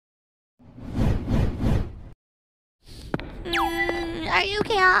Are you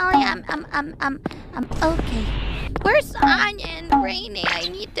okay, Ollie? I'm okay. Where's Anya and Rainy? I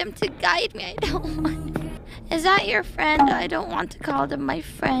need them to guide me. I don't want... Is that your friend? I don't want to call them my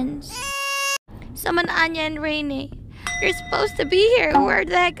friends. Summon Anya and Rainy. You're supposed to be here. Where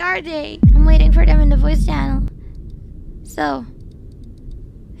the heck are they? I'm waiting for them in the voice channel. So...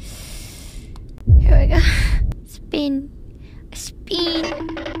 Here we go. Spin. Spin.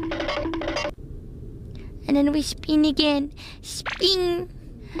 And then we spin again. Spin.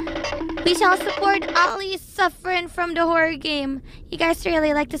 We shall support Ollie's suffering from the horror game. You guys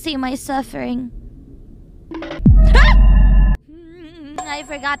really like to see my suffering. Ah! I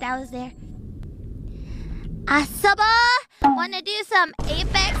forgot that was there. Asaba! Wanna do some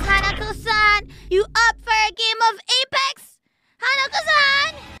Apex, Hanako-san? You up for a game of Apex?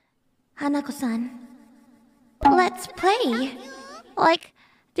 Hanako-san! Hanako-san. Let's play. Like,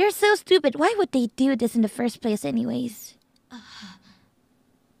 they're so stupid. Why would they do this in the first place anyways?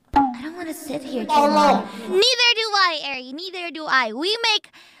 I don't want to sit here too long. Neither do I, Ari. Neither do I. We make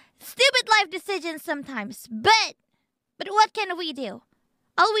stupid life decisions sometimes. But what can we do?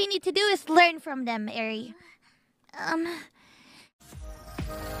 All we need to do is learn from them, Ari.